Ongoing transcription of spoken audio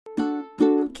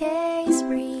case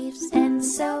briefs, and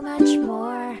so much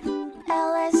more.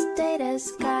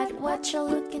 LSData's got what you're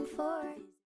looking for.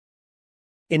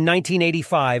 In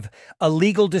 1985, a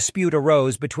legal dispute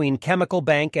arose between Chemical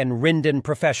Bank and Rinden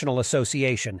Professional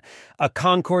Association, a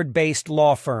Concord-based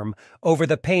law firm, over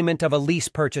the payment of a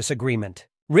lease-purchase agreement.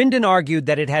 Rinden argued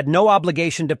that it had no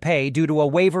obligation to pay due to a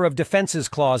waiver of defenses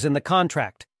clause in the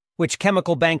contract, which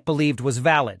Chemical Bank believed was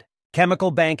valid.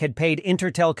 Chemical Bank had paid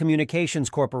Intertel Communications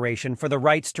Corporation for the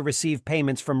rights to receive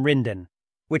payments from Rinden,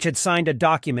 which had signed a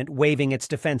document waiving its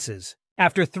defenses.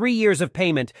 After 3 years of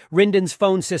payment, Rinden's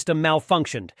phone system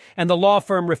malfunctioned, and the law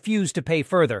firm refused to pay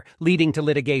further, leading to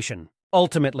litigation.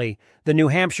 Ultimately, the New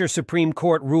Hampshire Supreme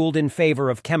Court ruled in favor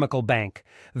of Chemical Bank,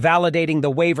 validating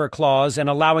the waiver clause and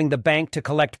allowing the bank to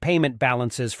collect payment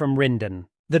balances from Rinden.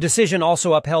 The decision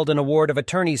also upheld an award of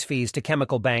attorney's fees to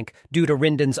Chemical Bank due to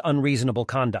Rinden's unreasonable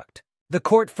conduct. The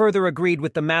court further agreed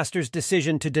with the master's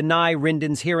decision to deny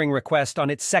Rinden's hearing request on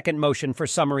its second motion for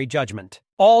summary judgment.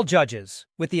 All judges,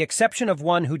 with the exception of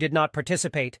one who did not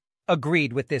participate,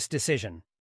 agreed with this decision.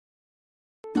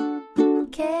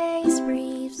 Case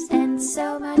briefs, and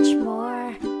so much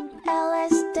more.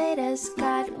 LSData's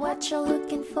got what you're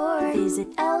looking for.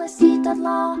 Visit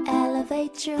lsd.law,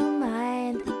 elevate your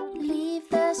mind. Leave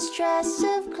the stress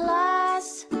of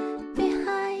class.